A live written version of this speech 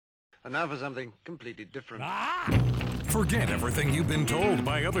And now for something completely different. Forget everything you've been told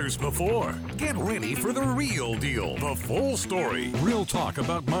by others before. Get ready for the real deal, the full story, real talk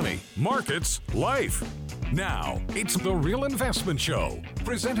about money, markets, life. Now, it's The Real Investment Show,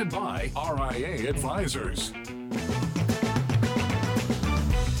 presented by RIA Advisors.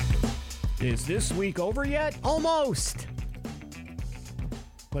 Is this week over yet? Almost!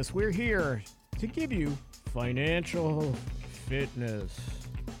 Plus, we're here to give you financial fitness.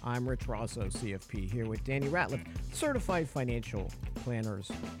 I'm Rich Rosso, CFP, here with Danny Ratliff, Certified Financial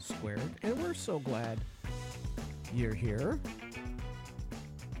Planners Squared, and we're so glad you're here.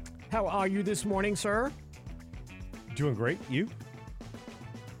 How are you this morning, sir? Doing great. You?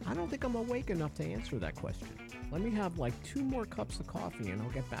 I don't think I'm awake enough to answer that question. Let me have like 2 more cups of coffee and I'll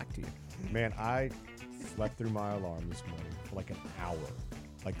get back to you. Man, I slept through my alarm this morning for like an hour.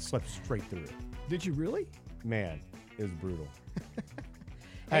 Like, slept straight through it. Did you really? Man, it was brutal.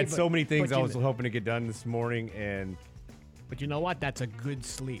 I had so many things I was hoping to get done this morning, But you know what? That's a good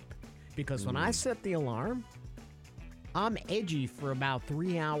sleep. Because when I set the alarm, I'm edgy for about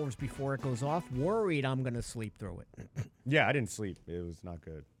 3 hours before it goes off, worried I'm going to sleep through it. yeah, I didn't sleep. It was not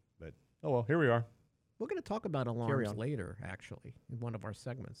good. But, oh well, here we are. We're going to talk about alarms later, actually, in one of our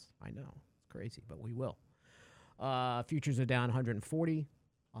segments. I know. It's crazy, but we will. Futures are down 140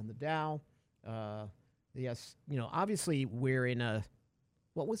 on the Dow. Yes, you know, obviously we're in a...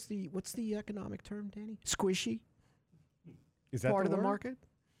 what's the economic term, Danny? Squishy? Is that part of the word? market?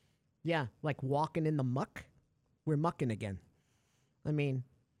 Yeah, like walking in the muck. We're mucking again. I mean,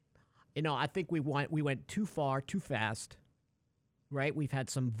 you know, I think we went too far, too fast, right? We've had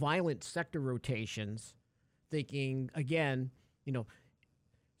some violent sector rotations, thinking, again, you know,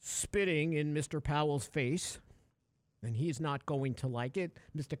 spitting in Mr. Powell's face, and he's not going to like it.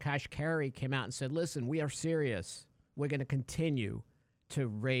 Mr. Kashkari came out and said, listen, we are serious. We're going to continue to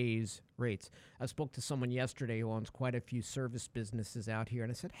raise rates. I spoke to someone yesterday who owns quite a few service businesses out here,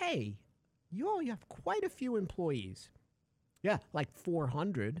 and I said, hey, you have quite a few employees. Yeah, like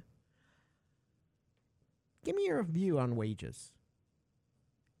 400. Give me your view on wages.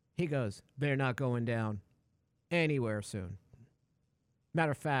 He goes, they're not going down anywhere soon.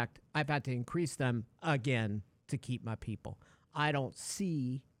 Matter of fact, I've had to increase them again to keep my people. I don't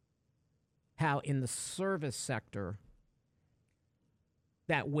see how in the service sector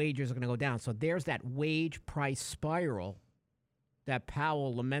that wages are going to go down. So there's that wage price spiral that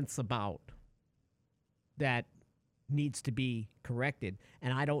Powell laments about that needs to be corrected.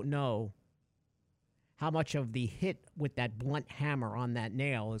 And I don't know how much of the hit with that blunt hammer on that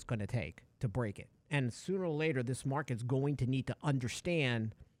nail is going to take to break it. And sooner or later, this market's going to need to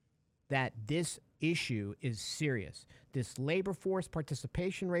understand that this issue is serious. This labor force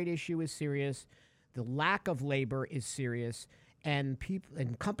participation rate issue is serious. The lack of labor is serious. And people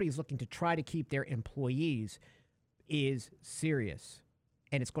and companies looking to try to keep their employees is serious.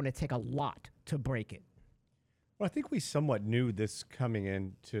 And it's going to take a lot to break it. Well, I think we somewhat knew this coming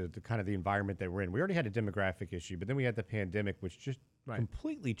into the kind of the environment that we're in. We already had a demographic issue, but then we had the pandemic, which just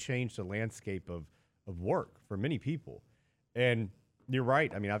completely changed the landscape of work for many people. And you're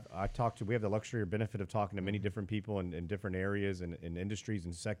right. I mean, we have the luxury or benefit of talking to many different people in different areas and in industries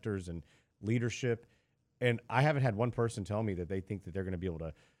and sectors and leadership. And I haven't had one person tell me that they think that they're going to be able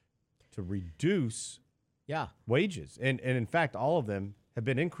to reduce wages. And in fact, all of them have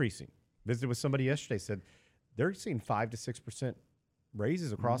been increasing. Visited with somebody yesterday, said they're seeing 5 to 6%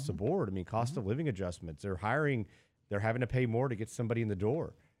 raises across the board. I mean, cost of living adjustments. They're hiring. They're having to pay more to get somebody in the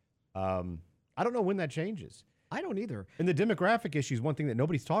door. I don't know when that changes. I don't either. And the demographic issue is one thing that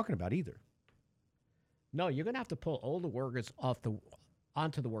nobody's talking about either. No, you're going to have to pull older workers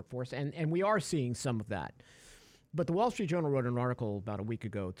onto the workforce, and we are seeing some of that. But the Wall Street Journal wrote an article about a week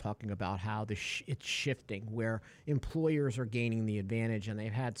ago talking about how it's shifting, where employers are gaining the advantage, and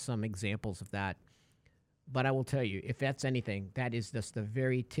they've had some examples of that. But I will tell you, if that's anything, that is just the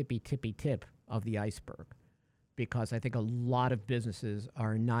very tippy tip of the iceberg, because I think a lot of businesses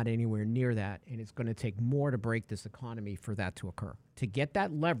are not anywhere near that, and it's going to take more to break this economy for that to occur. To get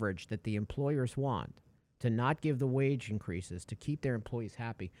that leverage that the employers want, to not give the wage increases, to keep their employees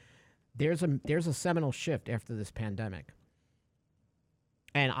happy, there's a seminal shift after this pandemic.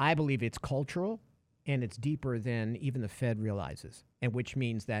 And I believe it's cultural, and it's deeper than even the Fed realizes, and which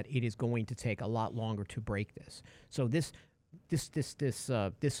means that it is going to take a lot longer to break this. So this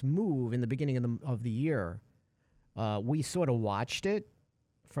move in the beginning of the year, we sort of watched it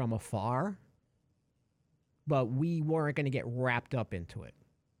from afar, but we weren't going to get wrapped up into it.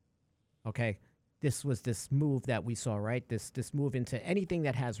 Okay, this was this move that we saw, right? This move into anything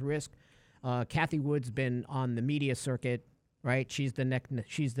that has risk. Kathy Wood's been on the media circuit right? She's the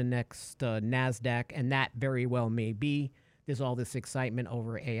next NASDAQ, and that very well may be. There's all this excitement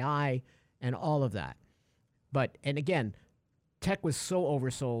over AI and all of that. But, and again, tech was so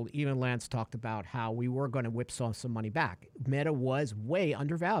oversold, even Lance talked about how we were going to whipsaw some money back. Meta was way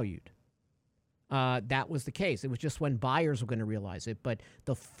undervalued. That was the case. It was just when buyers were going to realize it. But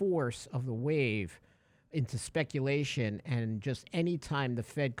the force of the wave into speculation, and just any time the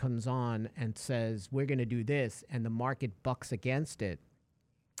Fed comes on and says, we're going to do this, and the market bucks against it,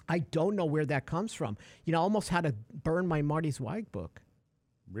 I don't know where that comes from. You know, I almost had to burn my Marty Zweig book.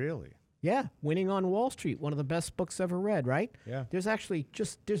 Really? Yeah, Winning on Wall Street, one of the best books ever read, right? Yeah. There's actually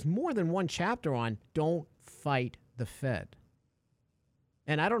there's more than one chapter on don't fight the Fed.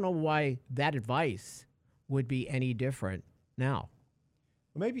 And I don't know why that advice would be any different now.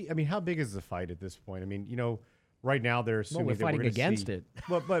 Well, maybe, I mean, how big is the fight at this point? I mean, you know, right now they're assuming we're that fighting we're going to against see, it.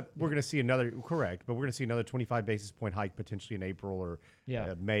 but we're going to see another, correct, but we're going to see another 25 basis point hike potentially in April or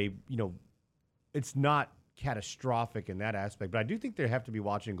May. You know, it's not catastrophic in that aspect, but I do think they have to be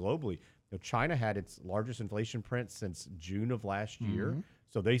watching globally. You know, China had its largest inflation print since June of last year,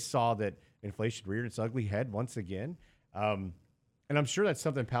 so they saw that inflation reared its ugly head once again. And I'm sure that's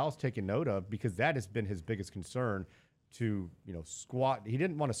something Powell's taken note of, because that has been his biggest concern, to, you know, he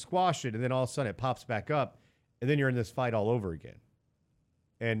didn't want to squash it, and then all of a sudden it pops back up, and then you're in this fight all over again.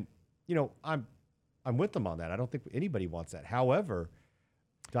 And, you know, I'm with them on that. I don't think anybody wants that. However,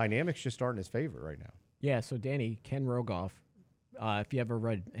 dynamics just aren't in his favor right now. Yeah, so Danny, Ken Rogoff, if you ever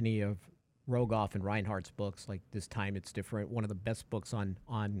read any of Rogoff and Reinhardt's books, like This Time It's Different, one of the best books on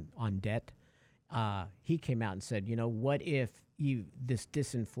debt, he came out and said, you know, what if this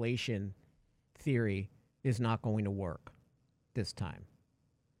disinflation theory is not going to work this time?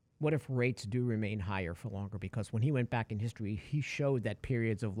 What if rates do remain higher for longer? Because when he went back in history, he showed that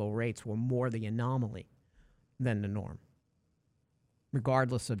periods of low rates were more the anomaly than the norm,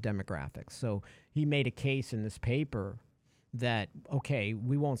 regardless of demographics. So he made a case in this paper that, okay,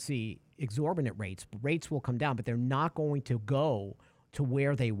 we won't see exorbitant rates. Rates will come down, but they're not going to go to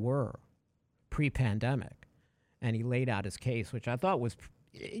where they were pre-pandemic. And he laid out his case, which I thought was,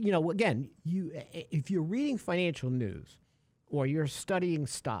 you know, again, if you're reading financial news or you're studying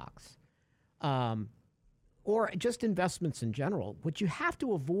stocks or just investments in general, what you have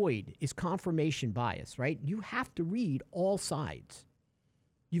to avoid is confirmation bias, right? You have to read all sides.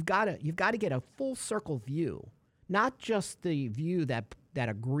 You've got to get a full circle view, not just the view that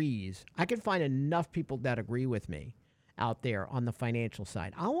agrees. I can find enough people that agree with me out there on the financial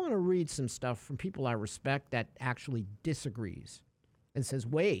side. I want to read some stuff from people I respect that actually disagrees and says,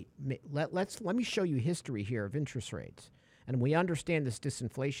 wait, let me show you history here of interest rates. And we understand this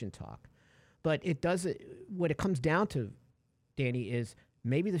disinflation talk. But what it comes down to, Danny, is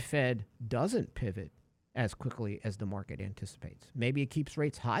maybe the Fed doesn't pivot as quickly as the market anticipates. Maybe it keeps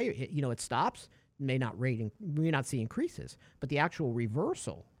rates higher. It stops, may not see increases, but the actual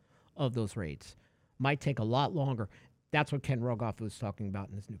reversal of those rates might take a lot longer. That's what Ken Rogoff was talking about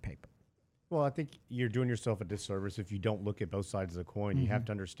in his new paper. Well, I think you're doing yourself a disservice if you don't look at both sides of the coin. You have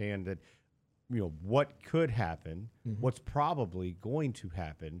to understand that, you know, what could happen, what's probably going to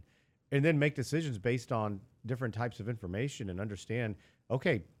happen, and then make decisions based on different types of information and understand,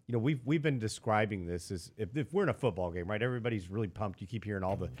 okay, you know, we've been describing this as if we're in a football game, right? Everybody's really pumped. You keep hearing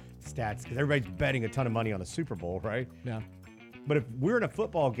all the stats because everybody's betting a ton of money on a Super Bowl, right? Yeah. But if we're in a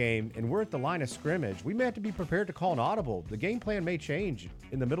football game and we're at the line of scrimmage, we may have to be prepared to call an audible. The game plan may change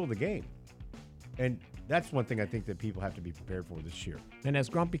in the middle of the game. And that's one thing I think that people have to be prepared for this year. And as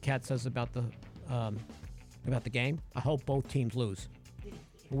Grumpy Cat says about the game, I hope both teams lose.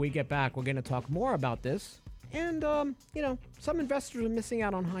 When we get back, we're going to talk more about this. And, you know, some investors are missing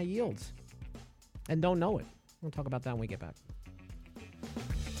out on high yields and don't know it. We'll talk about that when we get back.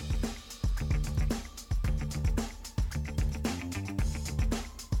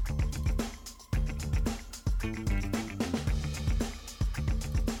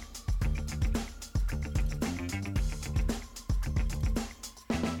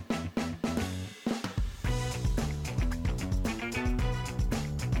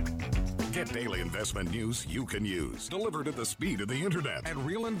 Get daily investment news you can use, delivered at the speed of the internet at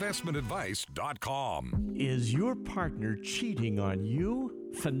realinvestmentadvice.com. Is your partner cheating on you?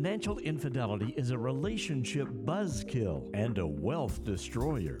 Financial infidelity is a relationship buzzkill and a wealth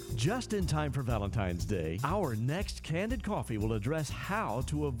destroyer. Just in time for Valentine's Day, our next Candid Coffee will address how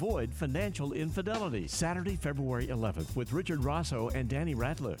to avoid financial infidelity. Saturday, February 11th with Richard Rosso and Danny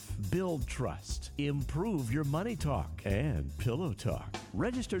Ratliff. Build trust, improve your money talk, and pillow talk.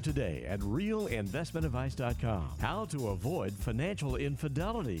 Register today at realinvestmentadvice.com. How to avoid financial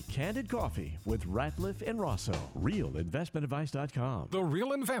infidelity. Candid Coffee with Ratliff and Rosso. Realinvestmentadvice.com. The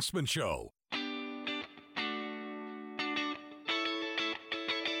Real Investment Show.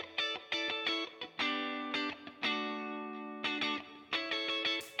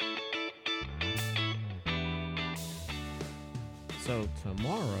 So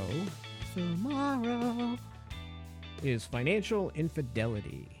tomorrow is financial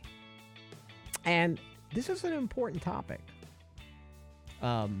infidelity. And this is an important topic.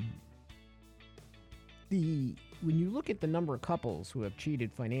 When you look at the number of couples who have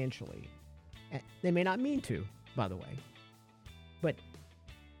cheated financially, they may not mean to, by the way, but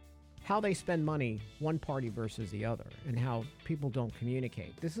how they spend money, one party versus the other, and how people don't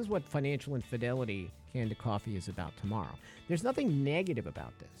communicate. This is what financial infidelity Candid Coffee is about tomorrow. There's nothing negative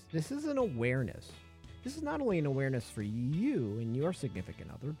about this. This is an awareness. This is not only an awareness for you and your significant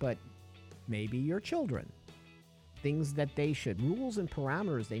other, but maybe your children. Things that they should, rules and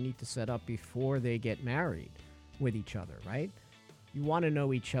parameters they need to set up before they get married with each other, right? You want to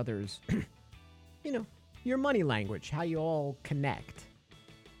know each other's, your money language, how you all connect,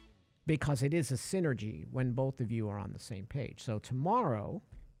 because it is a synergy when both of you are on the same page. So tomorrow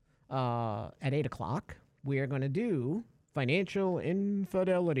at 8 o'clock, we are going to do financial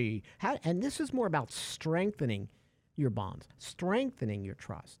infidelity. And this is more about strengthening your bonds, strengthening your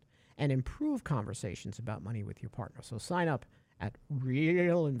trust, and improve conversations about money with your partner. So sign up at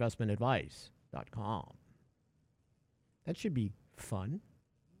realinvestmentadvice.com. That should be fun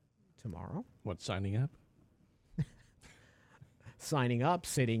tomorrow. What, signing up? Signing up,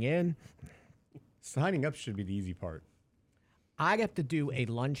 sitting in. Signing up should be the easy part. I have to do a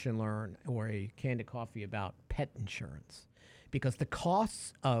lunch and learn or a Candid Coffee about pet insurance, because the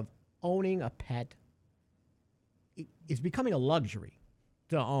costs of owning a pet is becoming a luxury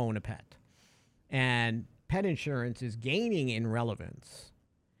to own a pet. And pet insurance is gaining in relevance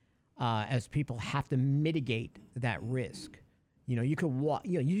as people have to mitigate that risk. You could walk,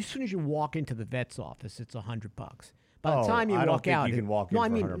 as soon as you walk into the vet's office, it's $100. By the time you I don't walk think out, you can walk in for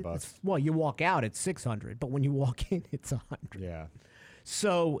 $100. Well, you walk out, it's $600, but when you walk in, it's $100. Yeah.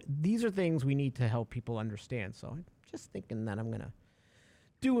 So these are things we need to help people understand. So I'm just thinking that I'm going to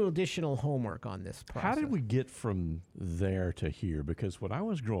do additional homework on this process. How did we get from there to here? Because when I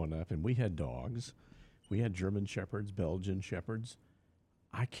was growing up and we had dogs, we had German Shepherds, Belgian Shepherds.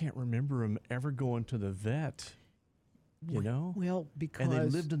 I can't remember them ever going to the vet, Well, because... And they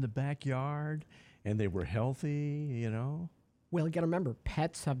lived in the backyard, and they were healthy, Well, you got to remember,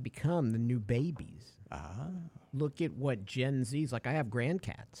 pets have become the new babies. Look at what Gen Z's, like I have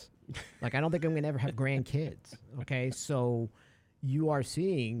grandcats. Like I don't think I'm going to ever have grandkids, okay? So you are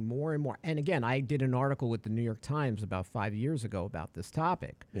seeing more and more. And again, I did an article with the New York Times about 5 years ago about this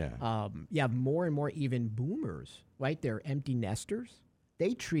topic. Yeah. You have more and more even boomers, right? They're empty nesters.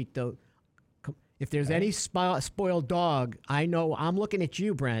 They treat the... If there's any spoiled dog, I know I'm looking at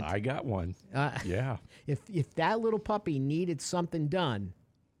you, Brent. I got one. Yeah. If that little puppy needed something done,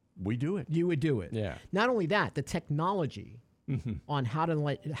 we do it. You would do it. Yeah. Not only that, the technology on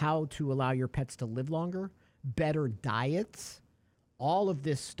how to allow your pets to live longer, better diets, all of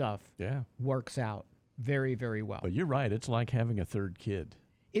this stuff works out very, very well. But you're right. It's like having a third kid.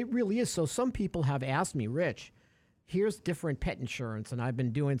 It really is. So some people have asked me, Rich, here's different pet insurance, and I've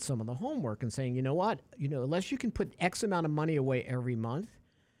been doing some of the homework and saying, you know what, unless you can put X amount of money away every month,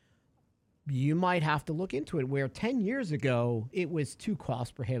 you might have to look into it, where 10 years ago, it was too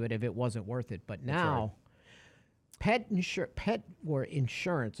cost prohibitive. It wasn't worth it. But now, pet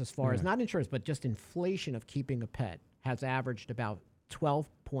insurance, as far as not insurance, but just inflation of keeping a pet, has averaged about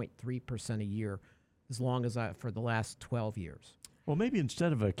 12.3% a year for the last 12 years. Well, maybe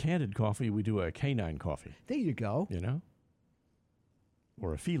instead of a Candid Coffee, we do a canine coffee. There you go.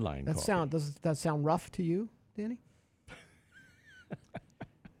 Or a feline coffee. Does that sound rough to you, Danny?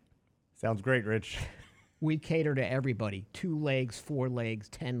 Sounds great, Rich. We cater to everybody. 2 legs, 4 legs,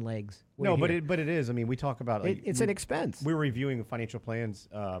 10 legs. No, but it is. I mean, we talk about it's an expense. We were reviewing financial plans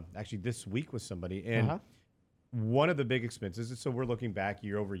actually this week with somebody, and one of the big expenses is, so we're looking back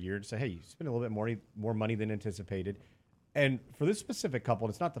year over year to say, hey, you spend a little bit more money than anticipated. And for this specific couple,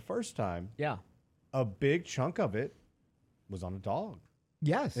 and it's not the first time, a big chunk of it was on a dog.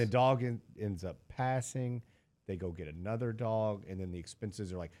 Yes. And the dog ends up passing. they go get another dog, and then the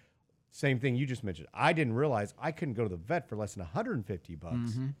expenses are like, same thing you just mentioned. I didn't realize I couldn't go to the vet for less than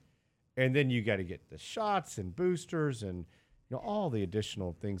 $150. And then you got to get the shots and boosters and all the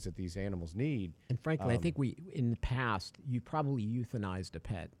additional things that these animals need. And frankly, I think in the past, you probably euthanized a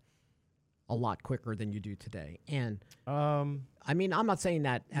pet a lot quicker than you do today. And I mean, I'm not saying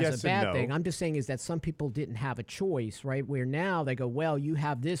that as yes a bad and no. thing. I'm just saying is that some people didn't have a choice, right? Where now they go, well, you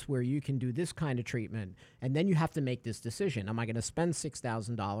have this where you can do this kind of treatment. And then you have to make this decision. Am I going to spend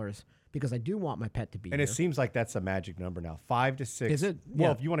 $6,000 because I do want my pet to be And here? it seems like that's a magic number now, 5 to 6. Is it? Well,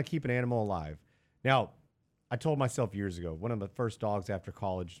 Yeah. if you want to keep an animal alive. Now, I told myself years ago, one of the first dogs after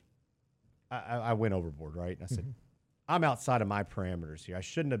college, I went overboard, right? And I said, I'm outside of my parameters here. I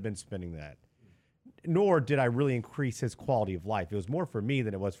shouldn't have been spending that. Nor did I really increase his quality of life. It was more for me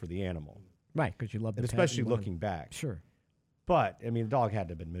than it was for the animal, Right, because you love the and pet. especially You wanna- looking back. Sure. But, I mean, the dog had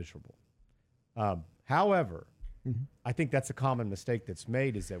to have been miserable. However, I think that's a common mistake that's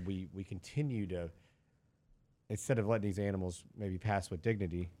made is that we continue to, instead of letting these animals maybe pass with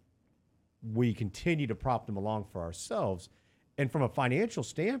dignity, we continue to prop them along for ourselves. And from a financial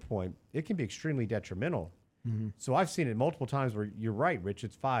standpoint, it can be extremely detrimental. So I've seen it multiple times where you're right, Rich.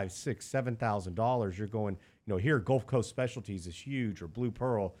 It's $5,000, $6,000, $7,000. You're going, here Gulf Coast Specialties is huge, or Blue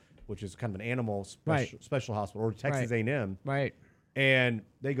Pearl, which is kind of an animal special hospital, or Texas A&M, Right. and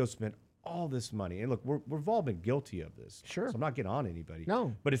they go spend all this money. And look, we've all been guilty of this. Sure. So I'm not getting on anybody.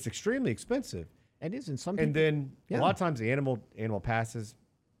 No. But it's extremely expensive. It is in some people. And then Yeah. a lot of times the animal passes,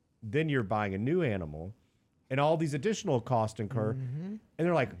 then you're buying a new animal, and all these additional costs incur. And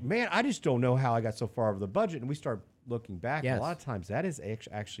they're like, man, I just don't know how I got so far over the budget. And we start looking back. Yes. A lot of times that is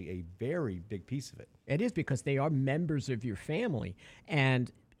actually a very big piece of it. It is because they are members of your family.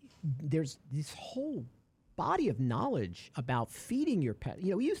 And there's this whole body of knowledge about feeding your pet.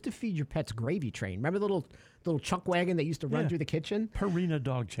 We used to feed your pets gravy train. Remember the little chuck wagon that used to run Yeah. through the kitchen? Purina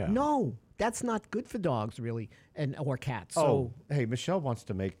dog chow. No, that's not good for dogs, really, or cats. So, hey, Michelle wants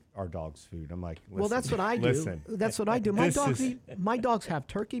to make our dogs food. I'm like, listen, well, that's what I do. Listen, That's what I do. My This dogs is- my dogs have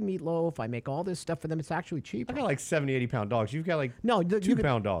turkey meatloaf. I make all this stuff for them. It's actually cheaper. I got like 70, 80-pound dogs. You've got like No,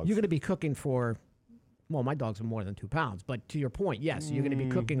 2-pound dogs. You're going to be cooking for. Well, my dogs are more than 2 pounds, but to your point, yes, you're going to be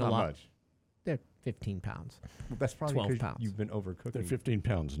cooking a Not lot. much. They're 15 pounds. Well, that's probably 12 because pounds. you've been overcooking. They're 15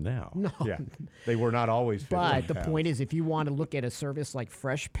 pounds now. No, Yeah, they were not always 15 but the pounds. point is, if you want to look at a service like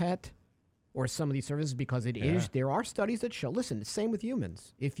Fresh Pet or some of these services, because there are studies that show. Listen, the same with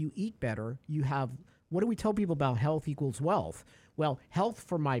humans. If you eat better, you have. What do we tell people about health equals wealth? Well, health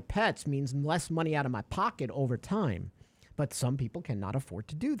for my pets means less money out of my pocket over time, but some people cannot afford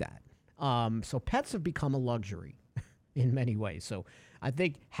to do that. So pets have become a luxury in many ways. So I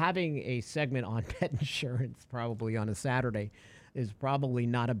think having a segment on pet insurance probably on a Saturday is probably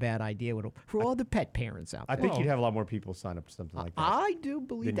not a bad idea for all the pet parents out I there. think you'd have a lot more people sign up for something like that. I do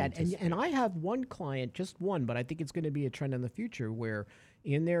believe than you that. And I have one client, just one, but I think it's going to be a trend in the future where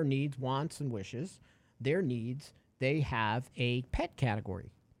in their needs, wants, and wishes, their needs, they have a pet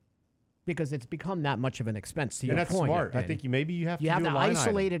category because it's become that much of an expense to and your that's point. smart. I Danny. think you have to You have do to a line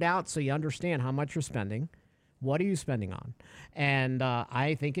isolate item. it out so you understand how much you're spending. What are you spending on? And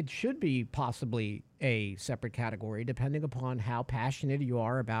I think it should be possibly a separate category depending upon how passionate you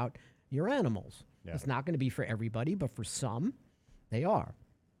are about your animals. Yeah. It's not going to be for everybody, but for some, they are.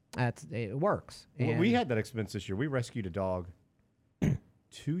 It works. Well, we And- had that expense this year. We rescued a dog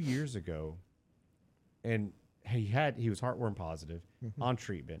 2 years ago, and he was heartworm positive on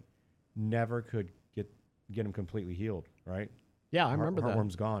treatment. Never could get him completely healed. Right? Yeah, I remember that.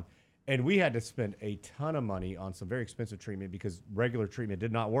 Heartworm's gone, and we had to spend a ton of money on some very expensive treatment because regular treatment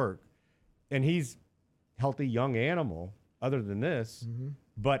did not work. And he's healthy young animal. Other than this,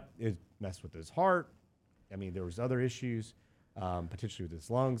 but it messed with his heart. I mean, there was other issues, potentially with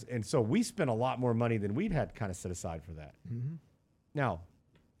his lungs, and so we spent a lot more money than we'd had kind of set aside for that. Now,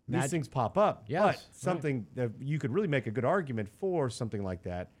 these things pop up, Yes, but right. something that you could really make a good argument for something like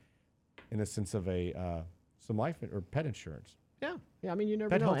that, in the sense of some life or pet insurance. Yeah, I mean, you never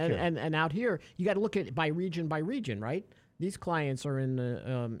Pet know. healthcare. And out here, you got to look at it by region, right? These clients are in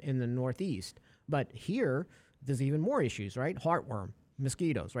the Northeast, but here there's even more issues, right? Heartworm,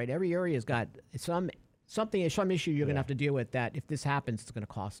 mosquitoes, right? Every area's got some issue you're going to have to deal with. That if this happens, it's going to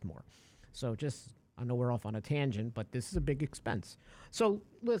cost more. So I know we're off on a tangent, but this is a big expense. So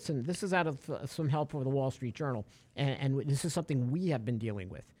listen, this is out of some help from the Wall Street Journal, and this is something we have been dealing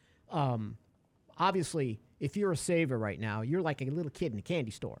with. Obviously, if you're a saver right now, you're like a little kid in a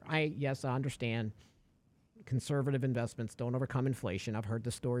candy store. I understand conservative investments don't overcome inflation. I've heard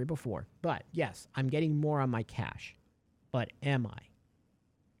the story before. But yes, I'm getting more on my cash. But am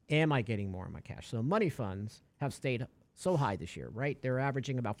I? Am I getting more in my cash? So money funds have stayed so high this year, right? They're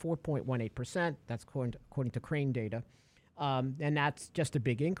averaging about 4.18%. That's according to Crane data. And that's just a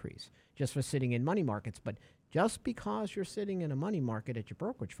big increase just for sitting in money markets. But just because you're sitting in a money market at your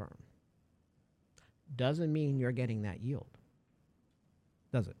brokerage firm doesn't mean you're getting that yield,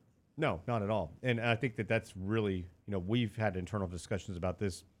 does it? No, not at all. And I think that that's really, we've had internal discussions about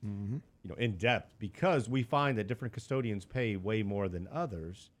this, in depth, because we find that different custodians pay way more than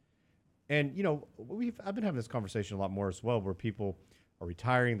others. And, I've been having this conversation a lot more as well, where people are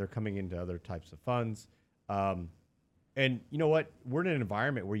retiring, they're coming into other types of funds. And you know what? We're in an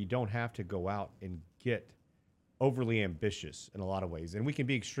environment where you don't have to go out and get overly ambitious in a lot of ways. And we can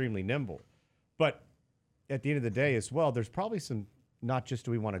be extremely nimble. But at the end of the day as well, there's probably some, not just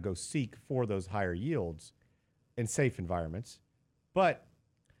do we want to go seek for those higher yields in safe environments, but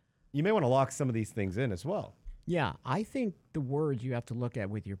you may want to lock some of these things in as well. Yeah, I think the words you have to look at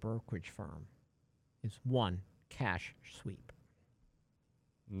with your brokerage firm is one, cash sweep.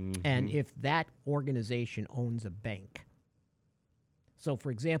 And if that organization owns a bank. So,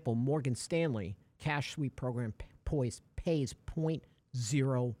 for example, Morgan Stanley cash sweep program pays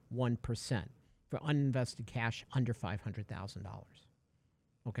 0.01% for uninvested cash under $500,000.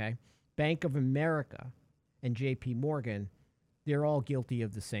 Okay? Bank of America and JP Morgan, they're all guilty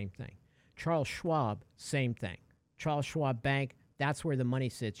of the same thing. Charles Schwab, same thing. Charles Schwab Bank, that's where the money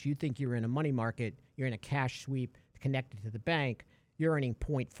sits. You think you're in a money market, you're in a cash sweep connected to the bank, you're earning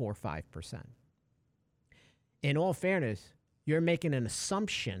 0.45%. In all fairness, you're making an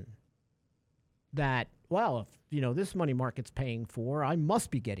assumption that, well, if this money market's paying 4, I must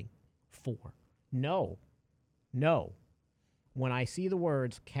be getting 4. No. When I see the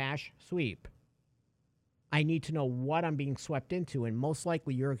words cash sweep, I need to know what I'm being swept into, and most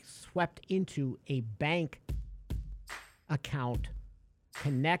likely you're swept into a bank account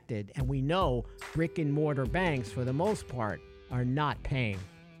connected, and we know brick and mortar banks, for the most part, are not paying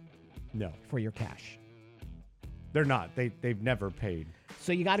for your cash. They're not. They've never paid.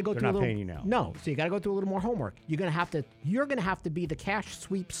 So you got to go through They're a not little. paying you now. No. So you got to go through a little more homework. You're gonna have to be the cash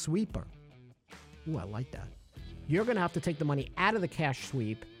sweep sweeper. Ooh, I like that. You're gonna have to take the money out of the cash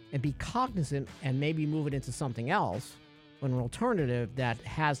sweep and be cognizant and maybe move it into something else, an alternative that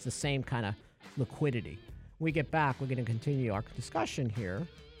has the same kind of liquidity. When we get back, we're going to continue our discussion here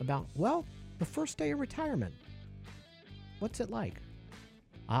about, the first day of retirement. What's it like?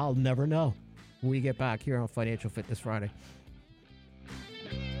 I'll never know. When we get back here on Financial Fitness Friday.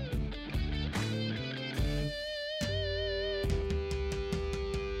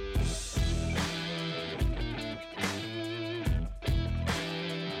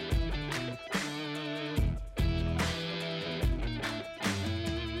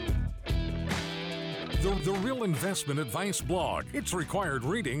 The Real Investment Advice blog. It's required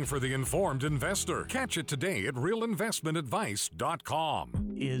reading for the informed investor. Catch it today at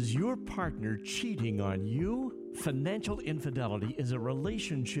realinvestmentadvice.com. Is your partner cheating on you? Financial infidelity is a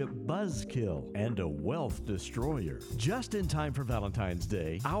relationship buzzkill and a wealth destroyer. Just in time for Valentine's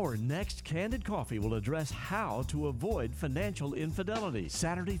Day, our next Candid Coffee will address how to avoid financial infidelity.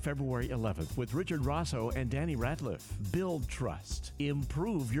 Saturday, February 11th with Richard Rosso and Danny Ratliff. Build trust,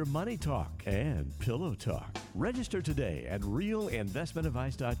 improve your money talk, and pillow talk. Register today at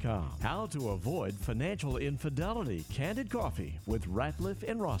realinvestmentadvice.com. How to avoid financial infidelity. Candid Coffee with Ratliff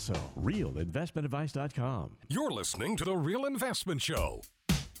and Rosso. Realinvestmentadvice.com. You're listening to The Real Investment Show.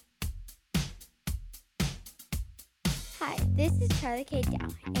 Hi, this is Charlie K. Dow,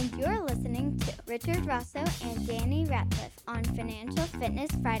 and you're listening to Richard Rosso and Danny Ratliff on Financial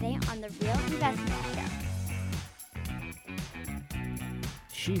Fitness Friday on The Real Investment Show.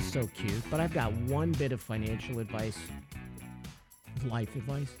 She's so cute, but I've got one bit of financial advice, life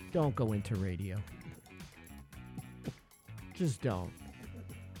advice. Don't go into radio. Just don't.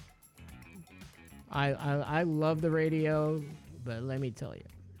 I love the radio, but let me tell you,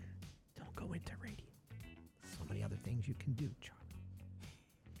 don't go into radio. So many other things you can do, Charlie.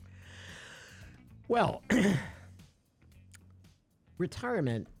 Well,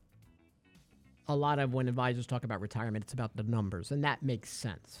 retirement, a lot of when advisors talk about retirement, it's about the numbers, and that makes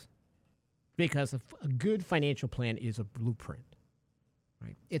sense. Because a good financial plan is a blueprint,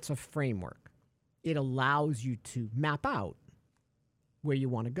 right? It's a framework. It allows you to map out where you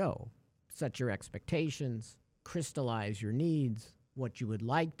want to go. Set your expectations, crystallize your needs, what you would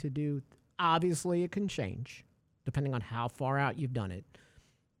like to do. Obviously, it can change depending on how far out you've done it.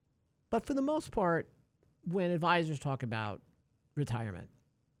 But for the most part, when advisors talk about retirement,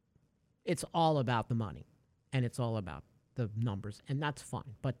 it's all about the money and it's all about the numbers, and that's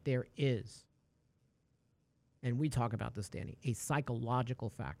fine. But there is and we talk about this, Danny, a psychological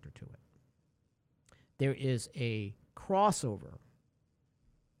factor to it. There is a crossover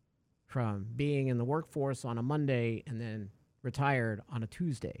from being in the workforce on a Monday and then retired on a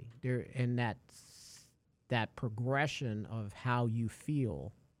Tuesday. There, and that progression of how you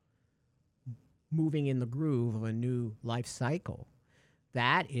feel moving in the groove of a new life cycle.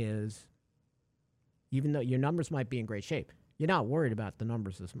 That is, even though your numbers might be in great shape, you're not worried about the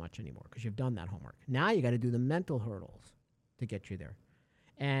numbers as much anymore because you've done that homework. Now you got to do the mental hurdles to get you there.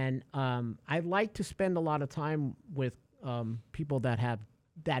 And I like to spend a lot of time with people that have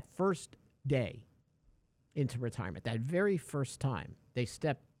that first day into retirement, that very first time they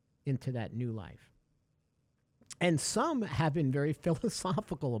step into that new life. And some have been very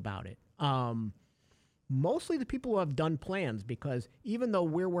philosophical about it. Mostly the people who have done plans, because even though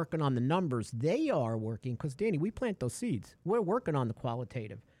we're working on the numbers, they are working, because, Danny, we plant those seeds. We're working on the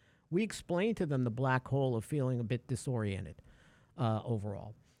qualitative. We explain to them the black hole of feeling a bit disoriented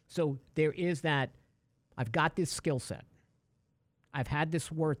overall. So there is that, I've got this skill set. I've had this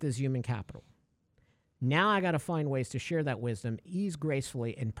worth as human capital. Now I got to find ways to share that wisdom, ease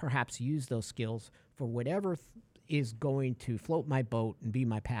gracefully, and perhaps use those skills for whatever is going to float my boat and be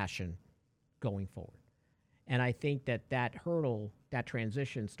my passion going forward. And I think that hurdle, that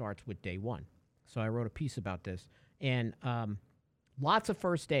transition starts with day one. So I wrote a piece about this. And lots of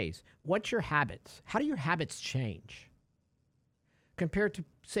first days. What's your habits? How do your habits change compared to,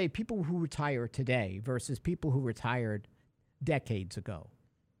 say, people who retire today versus people who retired decades ago?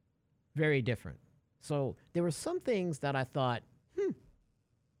 Very different. So there were some things that I thought,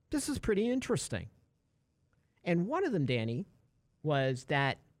 this is pretty interesting. And one of them, Danny, was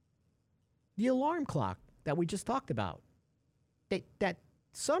that the alarm clock that we just talked about, that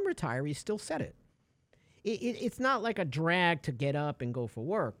some retirees still set it. It's not like a drag to get up and go for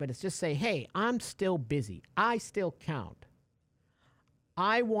work, but it's just say, hey, I'm still busy. I still count.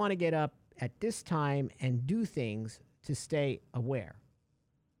 I want to get up at this time and do things to stay aware,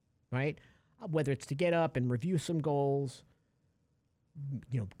 right? Whether it's to get up and review some goals,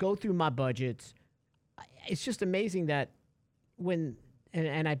 go through my budgets. It's just amazing that when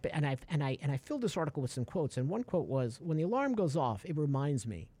I filled this article with some quotes, and one quote was, when the alarm goes off, it reminds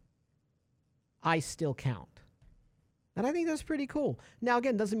me, I still count. And I think that's pretty cool. Now,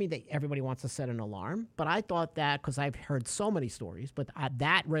 again, doesn't mean that everybody wants to set an alarm, but I thought that, because I've heard so many stories, but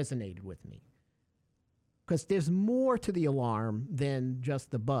that resonated with me. Because there's more to the alarm than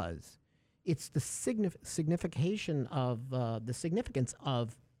just the buzz. It's the signification of the significance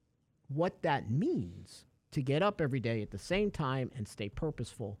of what that means to get up every day at the same time and stay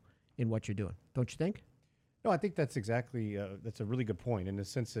purposeful in what you're doing. Don't you think? No, I think that's exactly, that's a really good point, in the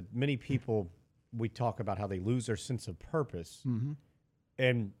sense that many people, we talk about how they lose their sense of purpose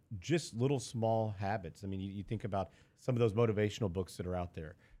and just little small habits. I mean, you think about some of those motivational books that are out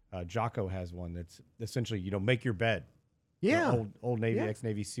there. Jocko has one that's essentially, make your bed. Yeah. Old Navy,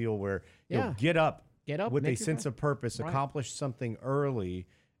 ex-Navy SEAL, where get up with a sense of purpose, accomplish something early,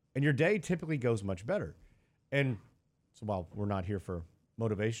 and your day typically goes much better. And so, while we're not here for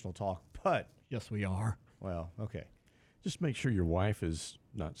motivational talk, but yes, we are. Well, okay. Just make sure your wife is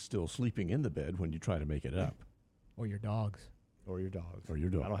not still sleeping in the bed when you try to make it up. Or your dogs. Or your dogs. Or your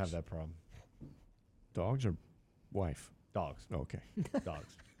dogs. I don't have that problem. Dogs or wife? Dogs. Okay.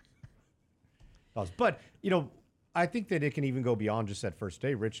 Dogs. Dogs. But, I think that it can even go beyond just that first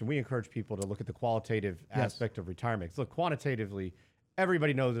day, Rich, and we encourage people to look at the qualitative aspect of retirement. Look, quantitatively,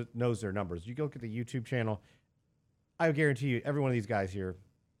 everybody knows their numbers. You go look at the YouTube channel, I guarantee you, every one of these guys here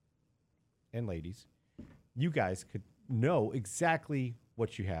and ladies, you guys could know exactly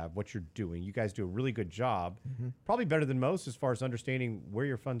what you have, what you're doing. You guys do a really good job, probably better than most as far as understanding where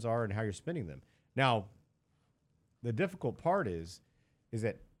your funds are and how you're spending them. Now, the difficult part is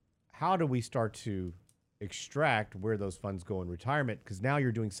that how do we start to extract where those funds go in retirement? Because now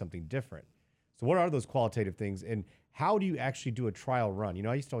you're doing something different. So what are those qualitative things, and how do you actually do a trial run?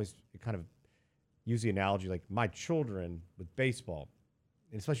 I used to always kind of use the analogy like my children with baseball,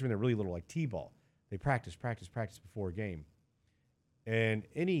 and especially when they're really little, like t-ball. They practice before a game. And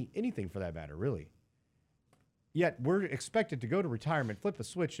anything for that matter, really. Yet we're expected to go to retirement, flip a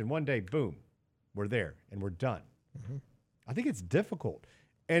switch, and one day, boom, we're there and we're done. I think it's difficult.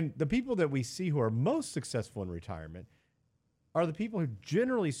 And the people that we see who are most successful in retirement are the people who,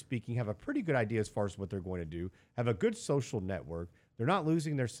 generally speaking, have a pretty good idea as far as what they're going to do, have a good social network. They're not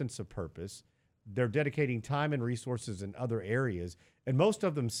losing their sense of purpose. They're dedicating time and resources in other areas. And most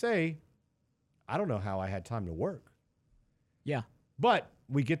of them say, I don't know how I had time to work. Yeah. But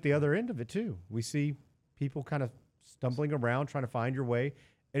we get the other end of it, too. We see people kind of stumbling around, trying to find your way.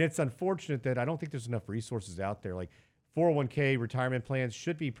 And it's unfortunate that I don't think there's enough resources out there. Like 401k retirement plans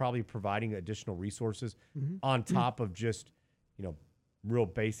should be probably providing additional resources on top of just, real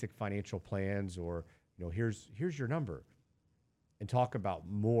basic financial plans or, here's your number, and talk about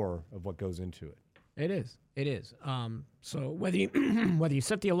more of what goes into it. It is. So whether you whether you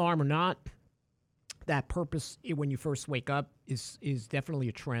set the alarm or not, that purpose when you first wake up is definitely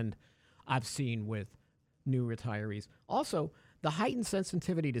a trend I've seen with new retirees. Also, the heightened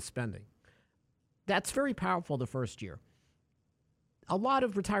sensitivity to spending. That's very powerful the first year. A lot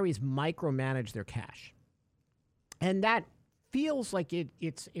of retirees micromanage their cash. And that feels like it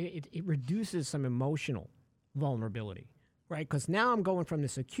reduces some emotional vulnerability, right? Because now I'm going from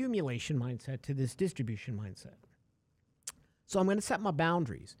this accumulation mindset to this distribution mindset. So I'm going to set my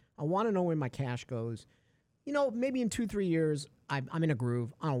boundaries. I want to know where my cash goes. Maybe in 2-3 years, I'm in a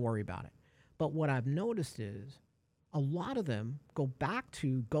groove. I don't worry about it. But what I've noticed is a lot of them go back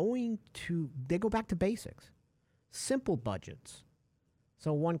to basics, simple budgets.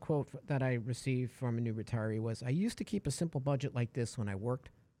 So one quote that I received from a new retiree was, I used to keep a simple budget like this when I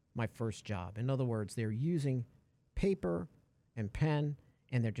worked my first job. In other words, they're using paper and pen,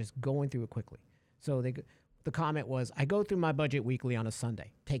 and they're just going through it quickly. So the comment was, I go through my budget weekly on a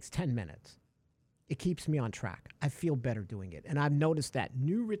Sunday. Takes 10 minutes. It keeps me on track. I feel better doing it. And I've noticed that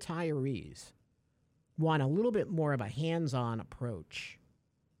new retirees want a little bit more of a hands-on approach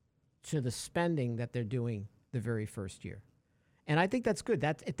to the spending that they're doing the very first year. And I think that's good.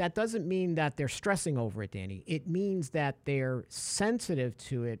 That doesn't mean that they're stressing over it, Danny. It means that they're sensitive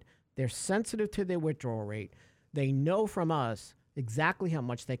to it. They're sensitive to their withdrawal rate. They know from us exactly how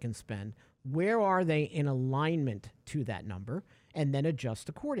much they can spend. Where are they in alignment to that number? And then adjust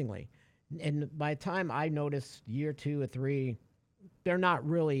accordingly. And by the time I notice year 2 or 3, they're not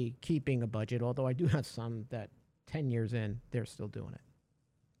really keeping a budget, although I do have some that 10 years in, they're still doing it.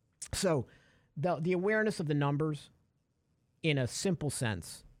 So the awareness of the numbers in a simple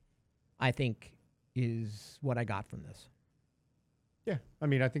sense, I think, is what I got from this. Yeah. I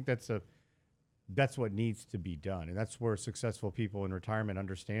mean, I think that's what needs to be done. And that's where successful people in retirement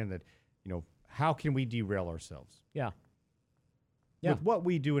understand that, how can we derail ourselves? Yeah. With what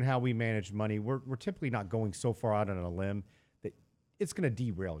we do and how we manage money, we're typically not going so far out on a limb that it's going to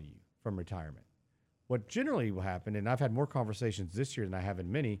derail you from retirement. What generally will happen, and I've had more conversations this year than I have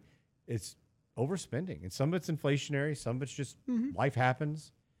in many, is overspending. And some of it's inflationary, some of it's just life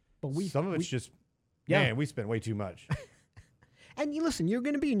happens. But some of it's just, man, we spent way too much. And listen, you're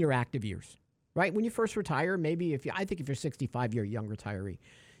going to be in your active years, right? When you first retire, maybe I think if you're 65, you're a young retiree,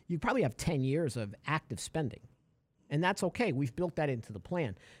 you probably have 10 years of active spending. And that's okay. We've built that into the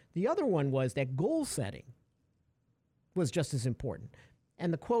plan. The other one was that goal setting was just as important.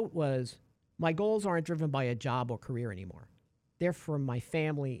 And the quote was, my goals aren't driven by a job or career anymore. They're for my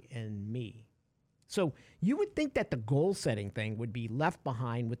family and me. So you would think that the goal setting thing would be left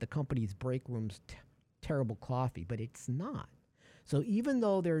behind with the company's break room's terrible coffee, but it's not. So even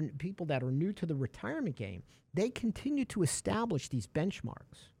though there are people that are new to the retirement game, they continue to establish these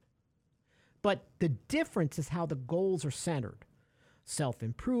benchmarks. But the difference is how the goals are centered.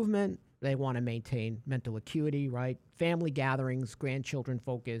 Self-improvement, they want to maintain mental acuity, right? Family gatherings, grandchildren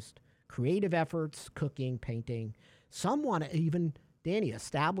focused, creative efforts, cooking, painting. Some want to even, Danny,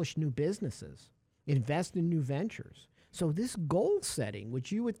 establish new businesses, invest in new ventures. So this goal setting,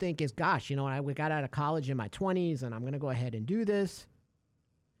 which you would think is, gosh, we got out of college in my 20s and I'm going to go ahead and do this,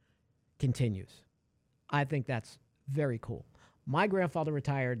 continues. I think that's very cool. My grandfather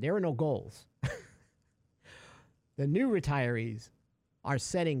retired. There were no goals. The new retirees are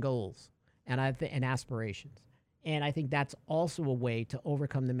setting goals and aspirations. And I think that's also a way to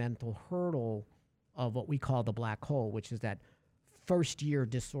overcome the mental hurdle of what we call the black hole, which is that first-year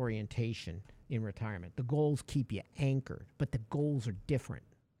disorientation in retirement. The goals keep you anchored, but the goals are different.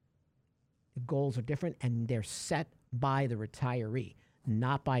 The goals are different, and they're set by the retiree,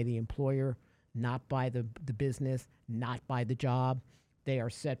 not by the employer, not by the business, not by the job. They are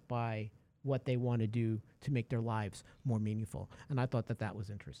set by what they want to do to make their lives more meaningful. And I thought that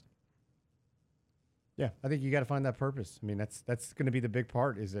was interesting. Yeah, I think you got to find that purpose. I mean, that's going to be the big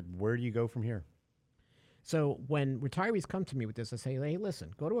part, is that where do you go from here? So when retirees come to me with this, I say, hey,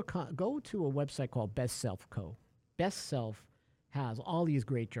 listen, go to a website called Best Self Co. Best Self has all these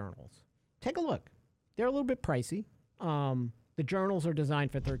great journals. Take a look. They're a little bit pricey. The journals are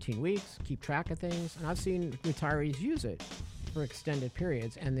designed for 13 weeks, keep track of things, and I've seen retirees use it for extended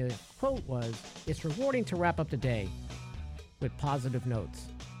periods. And the quote was, it's rewarding to wrap up the day with positive notes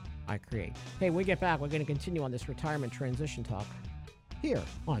I create. Hey, when we get back, we're going to continue on this retirement transition talk here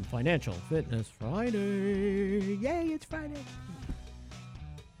on Financial Fitness Friday. Yay, it's Friday.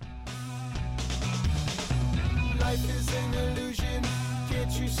 life is an illusion.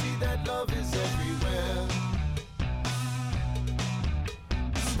 Can't you see that love is everywhere?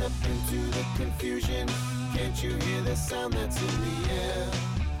 Step into the confusion. Can't you hear the sound that's in the air?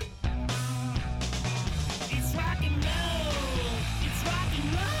 It's rock and roll. It's rock and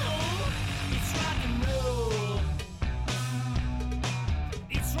roll. It's rock and roll.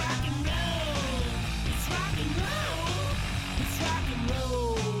 It's rock and roll. It's rock and roll. It's rock and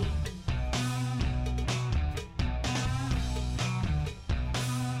roll.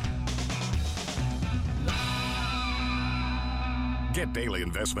 Get daily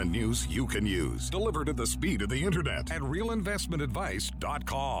investment news you can use, delivered at the speed of the internet at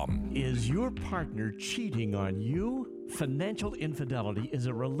realinvestmentadvice.com. Is your partner cheating on you? Financial infidelity is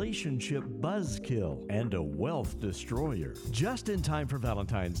a relationship buzzkill and a wealth destroyer. Just in time for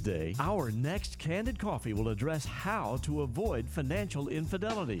Valentine's Day, our next Candid Coffee will address how to avoid financial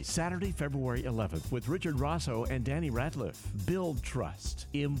infidelity. Saturday, February 11th with Richard Rosso and Danny Ratliff. Build trust,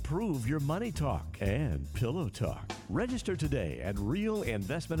 improve your money talk, and pillow talk. Register today at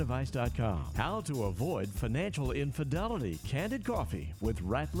realinvestmentadvice.com. How to avoid financial infidelity. Candid Coffee with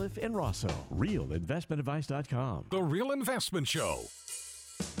Ratliff and Rosso. Realinvestmentadvice.com. The Real Investment Show.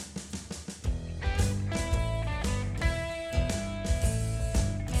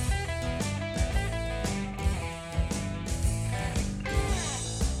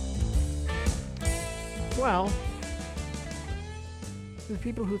 Well, there's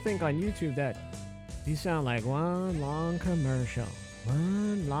people who think on YouTube that you sound like one long commercial.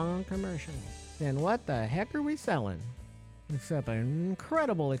 One long commercial. Then what the heck are we selling? Except an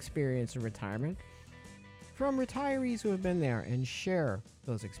incredible experience in retirement from retirees who have been there and share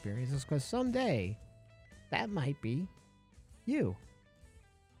those experiences, because someday that might be you.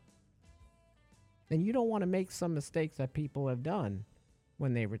 And you don't want to make some mistakes that people have done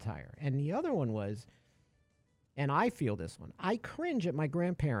when they retire. And the other one was, and I feel this one, I cringe at my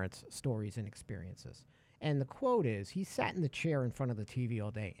grandparents' stories and experiences. And the quote is, he sat in the chair in front of the TV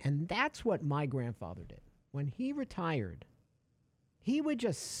all day. And that's what my grandfather did. When he retired, he would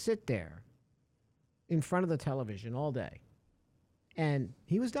just sit there in front of the television all day. And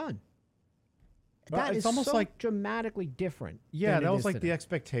he was done. Well, That it's is almost so like- dramatically different. Yeah, than that it was is like today. the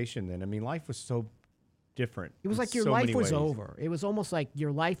expectation then. I mean, life was so different. It was in like your so life many was ways. over. It was almost like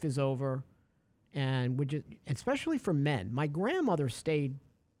your life is over. And would you, especially for men, my grandmother stayed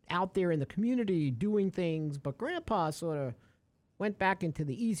out there in the community doing things, but grandpa sort of went back into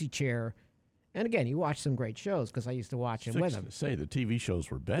the easy chair. And again, he watched some great shows because I used to watch him with him. To say the TV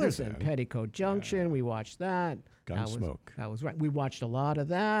shows were better Listen, then. Petticoat Junction, we watched that. Gunsmoke. That was right. We watched a lot of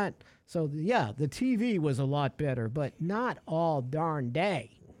that. So, yeah, the TV was a lot better, but not all darn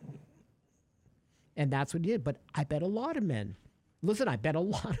day. And that's what he did. But I bet a lot of men, listen, I bet a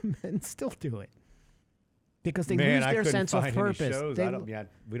lot of men still do it. Because they Man, lose I their couldn't sense of find any purpose. shows. They-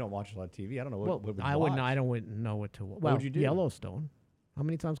 We don't watch a lot of TV. I don't know well, what we I watch. wouldn't. I don't know what to. Well, would you do? Yellowstone. How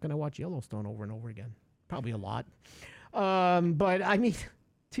many times can I watch Yellowstone over and over again? Probably a lot. But I mean,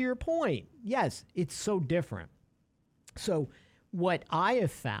 to your point, yes, it's so different. So what I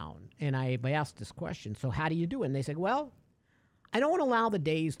have found, and I asked this question, so how do you do it? And they said, well, I don't want to allow the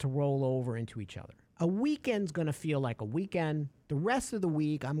days to roll over into each other. A weekend's going to feel like a weekend. The rest of the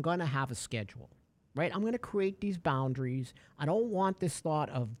week, I'm going to have a schedule, right? I'm going to create these boundaries. I don't want this thought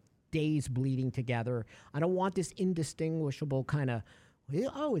of days bleeding together. I don't want this indistinguishable kind of,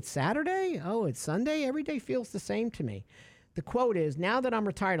 oh, it's Saturday? Oh, it's Sunday? Every day feels the same to me. The quote is, now that I'm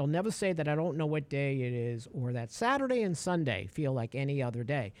retired, I'll never say that I don't know what day it is or that Saturday and Sunday feel like any other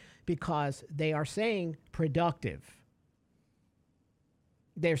day, because they are saying productive.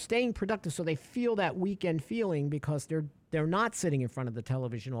 They're staying productive, so they feel that weekend feeling because they're not sitting in front of the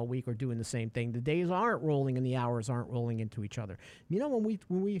television all week or doing the same thing. The days aren't rolling and the hours aren't rolling into each other. You know, when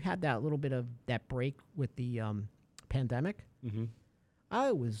we had that little bit of that break with the pandemic,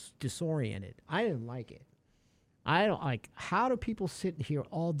 I was disoriented. I didn't like it. I don't like, how do people sit here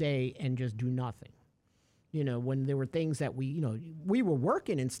all day and just do nothing? You know, when there were things that we were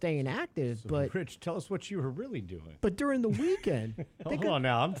working and staying active, but Rich, tell us what you were really doing. but during the weekend, Hold on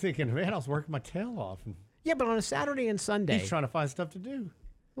now. I'm thinking, man, I was working my tail off. And yeah, but on a Saturday and Sunday, he's trying to find stuff to do.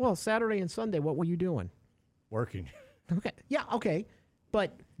 well, Saturday and Sunday, what were you doing? Working. Okay, yeah, okay,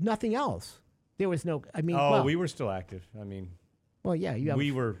 but nothing else. There was no. I mean, Oh, well, we were still active. I mean, well, yeah, you have.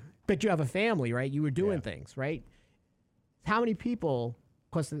 we were. But you have a family, right? You were doing Yeah. things, right? How many people?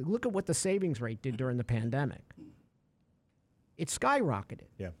 Because look at what the savings rate did during the pandemic. It skyrocketed.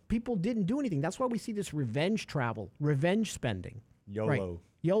 Yeah. People didn't do anything. That's why we see this revenge travel, revenge spending. YOLO. Right.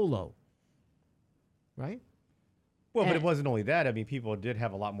 YOLO. Right? Well, but And- it wasn't only that. I mean, people did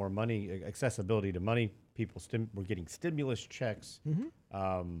have a lot more money, accessibility to money. People were getting stimulus checks,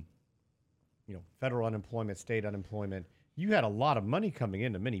 federal unemployment, state unemployment. You had a lot of money coming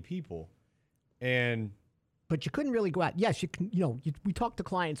into many people, but you couldn't really go out. Yes, you can. We talked to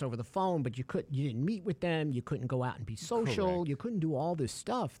clients over the phone, but you didn't meet with them. You couldn't go out and be social. Correct. You couldn't do all this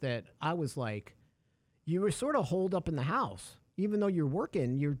stuff that I was like, you were sort of holed up in the house, even though you're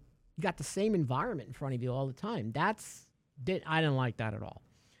working. You got the same environment in front of you all the time. I didn't like that at all.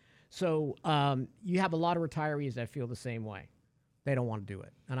 So you have a lot of retirees that feel the same way. They don't want to do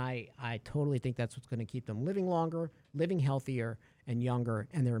it. And I totally think that's what's going to keep them living longer, living healthier and younger,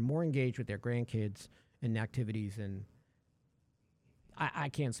 and they're more engaged with their grandkids and activities. And I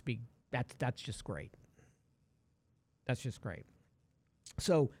can't speak. That's just great. That's just great.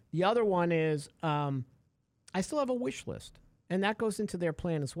 So the other one is I still have a wish list, and that goes into their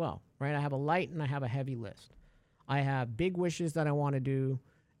plan as well, right? I have a light and I have a heavy list. I have big wishes that I want to do,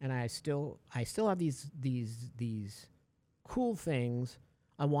 and I still have these cool things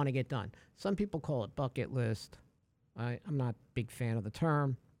I want to get done. Some people call it bucket list. I'm not a big fan of the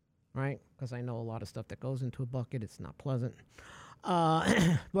term, right? Because I know a lot of stuff that goes into a bucket. It's not pleasant.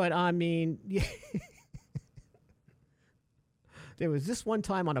 But I mean, there was this one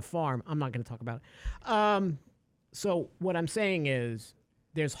time on a farm. I'm not going to talk about it. So what I'm saying is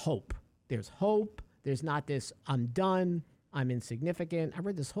there's hope. There's hope. There's not this, I'm done, I'm insignificant. I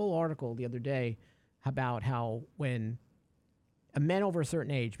read this whole article the other day about how when men over a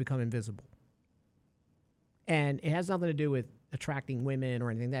certain age become invisible, and it has nothing to do with attracting women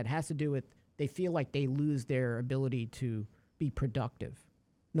or anything. That has to do with they feel like they lose their ability to be productive.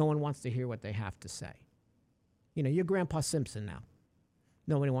 No one wants to hear what they have to say. You're Grandpa Simpson now.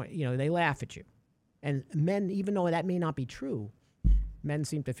 Nobody wants, they laugh at you. And men, even though that may not be true, men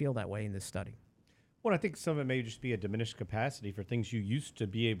seem to feel that way in this study. Well, I think some of it may just be a diminished capacity for things you used to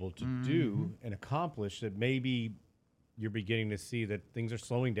be able to do and accomplish that maybe you're beginning to see that things are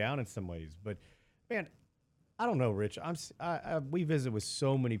slowing down in some ways. But, man, I don't know, Rich. We visit with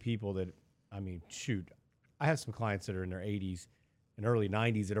so many people that, I have some clients that are in their 80s and early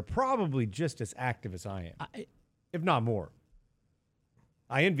 90s that are probably just as active as I am, if not more.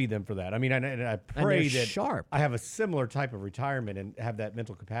 I envy them for that. And I pray that sharp. I have a similar type of retirement and have that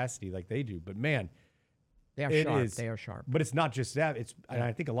mental capacity like they do. But, man, they are sharp. They are sharp. But it's not just that. And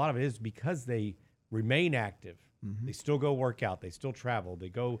I think a lot of it is because they remain active. Mm-hmm. They still go work out. They still travel.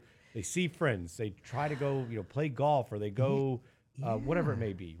 They see friends. They try to go, play golf, or they go whatever it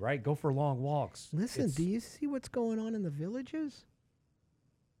may be, right? Go for long walks. Listen, do you see what's going on in the villages?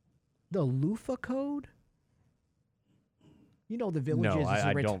 The loofah code? The villages. No,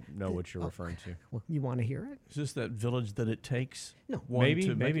 I don't know what you're referring to. Well, you want to hear it? Is this that village that it takes? No.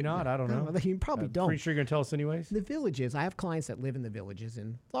 Maybe not. I don't know. Well, you probably don't. Pretty sure you're going to tell us anyways. The villages. I have clients that live in the villages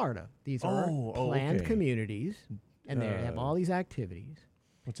in Florida. These are planned communities, and they have all these activities.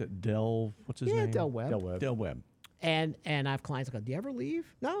 What's it? What's his name? Yeah, Del Webb. Del Webb. And I have clients that go, do you ever leave?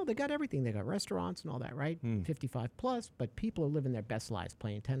 No, they got everything. They got restaurants and all that, right? 55 plus, but people are living their best lives,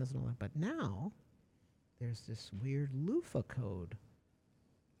 playing tennis and all that. But now there's this weird loofah code.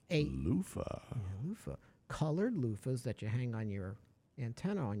 Loofah? Yeah, loofah. Colored loofahs that you hang on your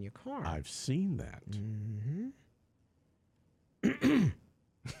antenna on your car. I've seen that. Mm-hmm.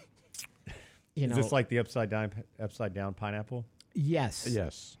 Is this like the upside down pineapple? Yes.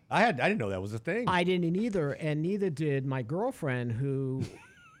 Yes. I didn't know that was a thing. I didn't either, and neither did my girlfriend, who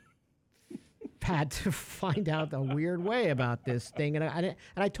had to find out a weird way about this thing. And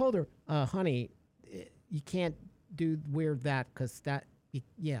I told her, honey, you can't do weird that because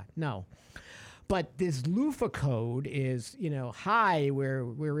no. But this loofah code is, hi,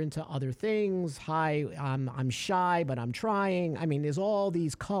 we're into other things. Hi, I'm shy, but I'm trying. There's all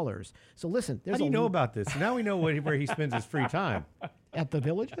these colors. So listen, how do you know about this? Now we know where he spends his free time. At the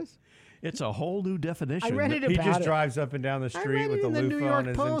villages? It's a whole new definition. I read it about He just drives up and down the street with the loofah on his New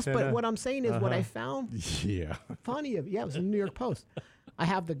York Post, antenna. but what I'm saying is what I found funny. It was in the New York Post. I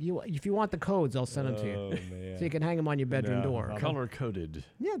have if you want the codes, I'll send them to you. Man. So you can hang them on your bedroom door. Color coded.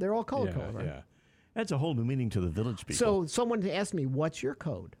 Yeah, they're all color coded, right? Yeah. That's a whole new meaning to the village people. So someone asked me, what's your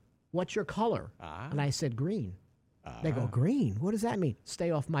code? What's your color? And I said, green. They go, green? What does that mean?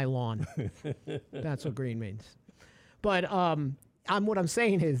 Stay off my lawn. That's what green means. But what I'm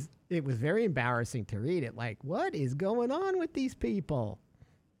saying is it was very embarrassing to read it. Like, what is going on with these people?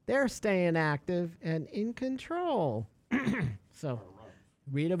 They're staying active and in control. So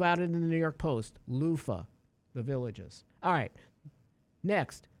read about it in the New York Post. Loofah, the villages. All right.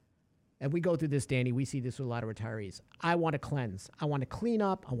 Next. And we go through this, Danny. We see this with a lot of retirees. I want to cleanse. I want to clean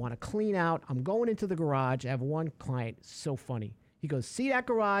up. I want to clean out. I'm going into the garage. I have one client, so funny. He goes, see that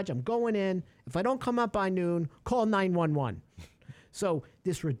garage? I'm going in. If I don't come up by noon, call 911. So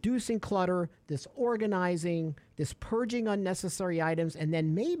this reducing clutter, this organizing, this purging unnecessary items, and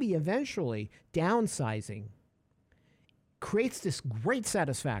then maybe eventually downsizing creates this great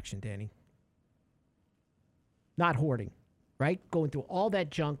satisfaction, Danny. Not hoarding, right? Going through all that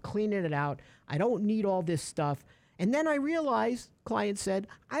junk, cleaning it out. I don't need all this stuff. And then I realized, client said,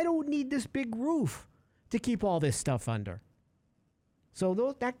 I don't need this big roof to keep all this stuff under.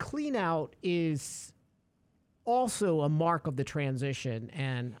 So that clean out is also a mark of the transition,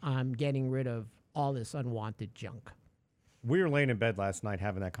 and I'm getting rid of all this unwanted junk. We were laying in bed last night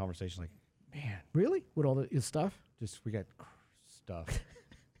having that conversation, like, man, Really? With all the stuff? we got stuff,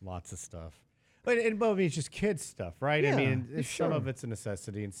 lots of stuff. But I mean, it's just kids stuff, right? I mean, some of it's a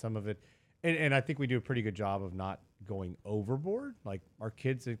necessity, and some of it, and I think we do a pretty good job of not going overboard. Like our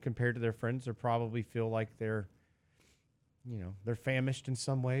kids, compared to their friends, are probably feel like they're famished in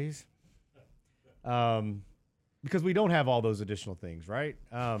some ways. Because we don't have all those additional things, right?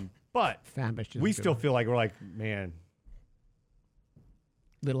 But Famished is we a good still one. feel like we're like, man,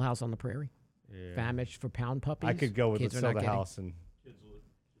 Little House on the Prairie. Famished for pound puppies. I could go with Kids let's are sell not the getting- house and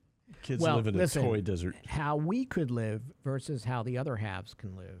Kids Well, live in listen, a toy desert. How we could live versus how the other halves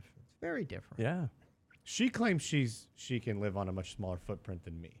can live. It's very different. Yeah. she claims she can live on a much smaller footprint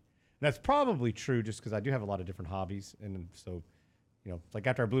than me. And that's probably true just because I do have a lot of different hobbies. And so, like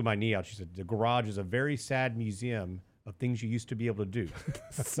after I blew my knee out, she said, the garage is a very sad museum of things you used to be able to do.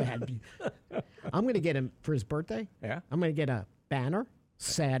 Sad. I'm going to get him for his birthday. Yeah. I'm going to get a banner,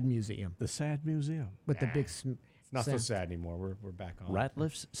 Sad Museum, The Sad Museum. with the big. It's not so sad anymore. We're back on.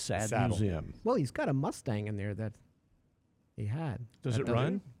 Ratliff's Sad Saddle. Museum. Well, he's got a Mustang in there that he had. Does That it doesn't-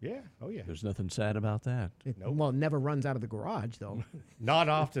 run? Yeah. Oh, yeah. There's nothing sad about that. Well, it never runs out of the garage, though. Not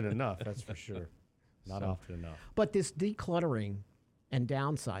often enough, that's for sure. Not often enough. But this decluttering and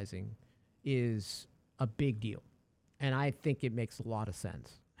downsizing is a big deal. And I think it makes a lot of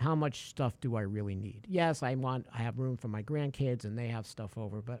sense. How much stuff do I really need? Yes, I have room for my grandkids and they have stuff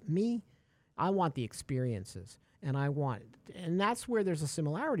over, but me, I want the experiences. And that's where there's a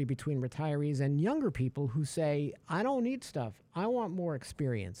similarity between retirees and younger people who say, I don't need stuff. I want more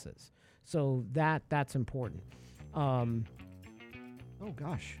experiences. So that's important. Oh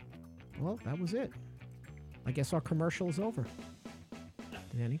gosh. Well, that was it. I guess our commercial is over.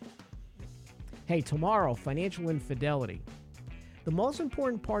 Danny? Hey, tomorrow, financial infidelity. The most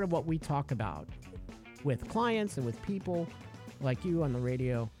important part of what we talk about with clients and with people like you on the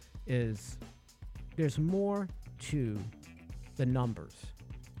radio is there's more to the numbers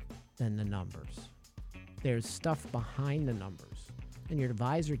than the numbers. There's stuff behind the numbers. And your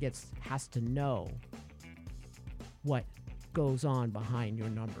advisor has to know what goes on behind your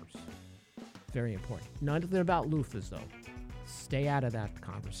numbers. Very important. Nothing about loofahs, though. Stay out of that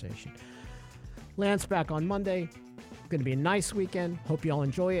conversation. Lance back on Monday. Going to be a nice weekend. Hope you all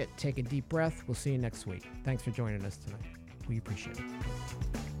enjoy it. Take a deep breath. We'll see you next week. Thanks for joining us tonight. We appreciate it.